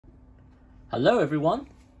Hello everyone,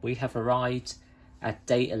 we have arrived at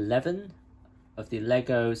day 11 of the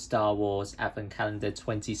LEGO Star Wars Advent Calendar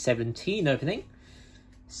 2017 opening.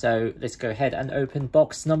 So let's go ahead and open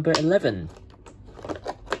box number 11.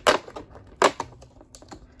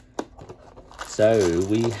 So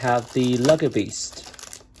we have the Lego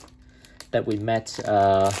Beast that we met in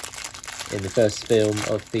the first film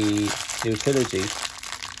of the new trilogy.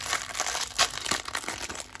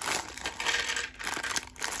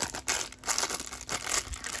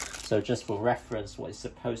 So just for reference, what it's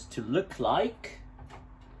supposed to look like,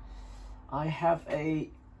 I have a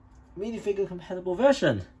minifigure compatible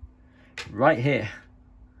version right here.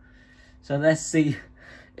 So let's see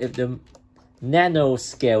if the nano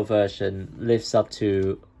scale version lives up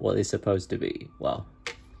to what it's supposed to be. Well,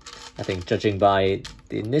 I think judging by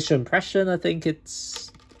the initial impression, I think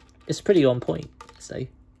it's pretty on point, I'd say.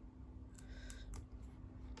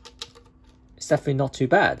 It's definitely not too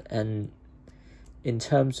bad, and in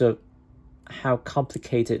terms of how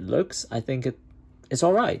complicated it looks, I think it's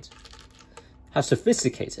all right. How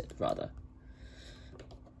sophisticated, rather.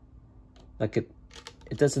 Like it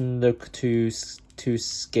doesn't look too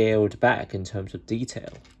scaled back in terms of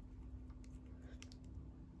detail.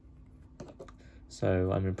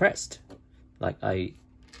 So I'm impressed. Like I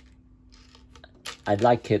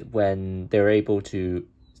like it when they're able to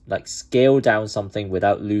like scale down something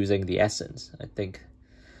without losing the essence. I think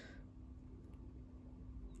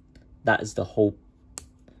that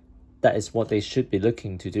is what they should be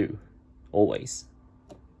looking to do, always.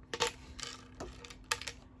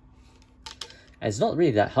 And it's not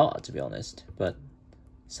really that hard, to be honest, but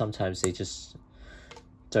sometimes they just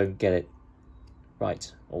don't get it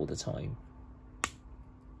right all the time.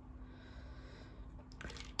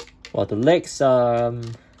 Well, the legs, I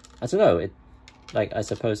don't know, I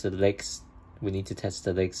suppose the legs, we need to test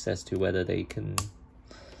the legs as to whether they can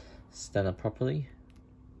stand up properly.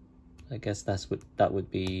 I guess that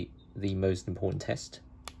would be the most important test.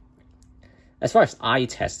 As far as eye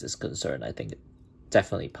test is concerned, I think it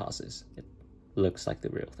definitely passes. It looks like the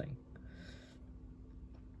real thing.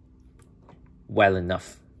 Well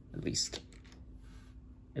enough, at least,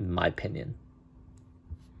 in my opinion.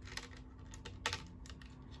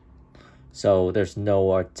 So there's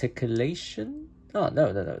no articulation? Oh,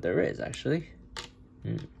 no, there is actually.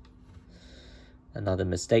 Another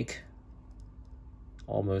mistake.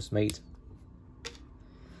 Almost made.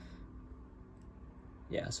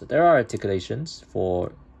 Yeah, so there are articulations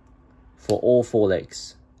for all four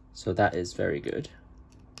legs, so that is very good.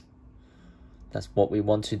 That's what we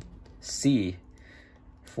want to see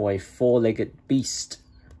for a four-legged beast,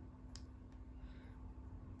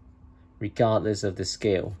 regardless of the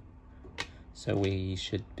scale. So we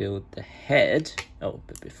should build the head. Oh,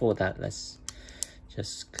 but before that, let's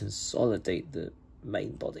just consolidate the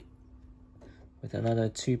main body with another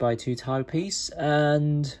 2x2 tile piece.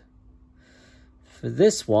 And for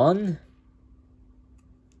this one,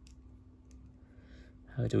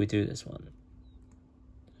 how do we do this one?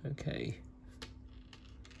 Okay.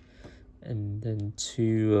 And then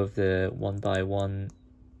two of the 1x1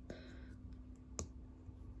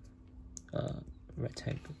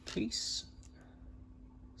 rectangle piece,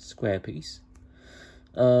 square piece.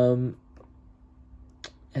 And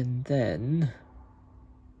then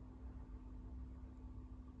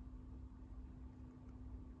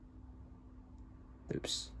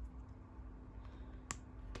oops.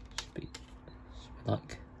 Should be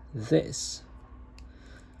like this.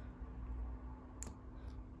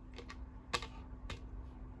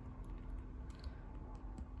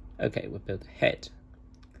 Okay, we'll build the head.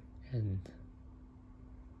 And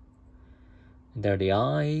there are the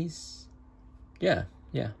eyes. Yeah.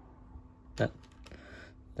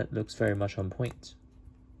 That looks very much on point.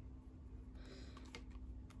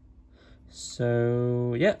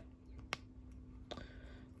 So yeah.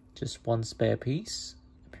 Just one spare piece,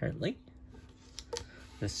 apparently.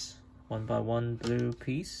 This 1x1 blue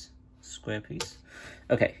piece, square piece.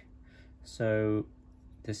 Okay, so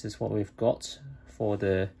this is what we've got for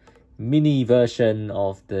the mini version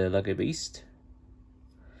of the Lego Beast.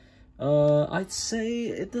 I'd say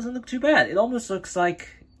it doesn't look too bad. It almost looks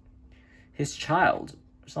like his child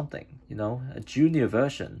or something, you know, a junior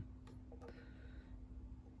version.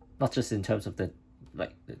 Not just in terms of the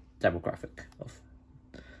demographic of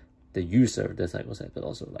the user of this Lego set, but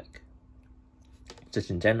also like just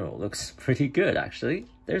in general looks pretty good actually.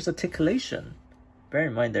 There's articulation. Bear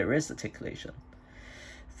in mind there is articulation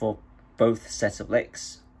for both sets of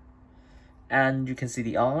legs. And you can see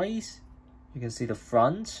the eyes, you can see the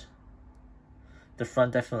front. The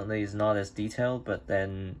front definitely is not as detailed, but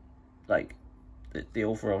then like the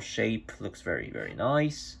overall shape looks very, very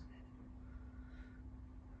nice.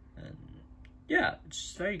 yeah,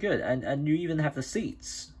 it's very good. And you even have the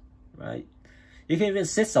seats, right? You can even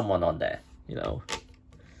sit someone on there, you know.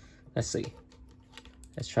 Let's see.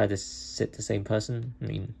 Let's try to sit the same person. I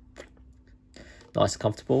mean, not as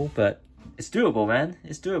comfortable, but it's doable, man.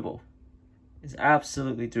 It's doable. It's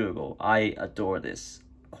absolutely doable. I adore this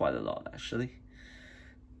quite a lot, actually.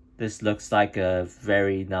 This looks like a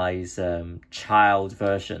very nice child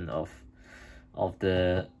version of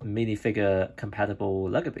the minifigure compatible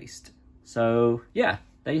Lego Beast. So yeah,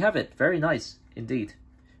 there you have it. Very nice indeed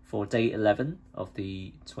for day 11 of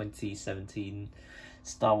the 2017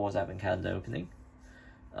 Star Wars Advent Calendar opening.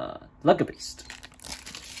 Lego Beast.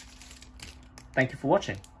 Thank you for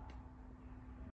watching.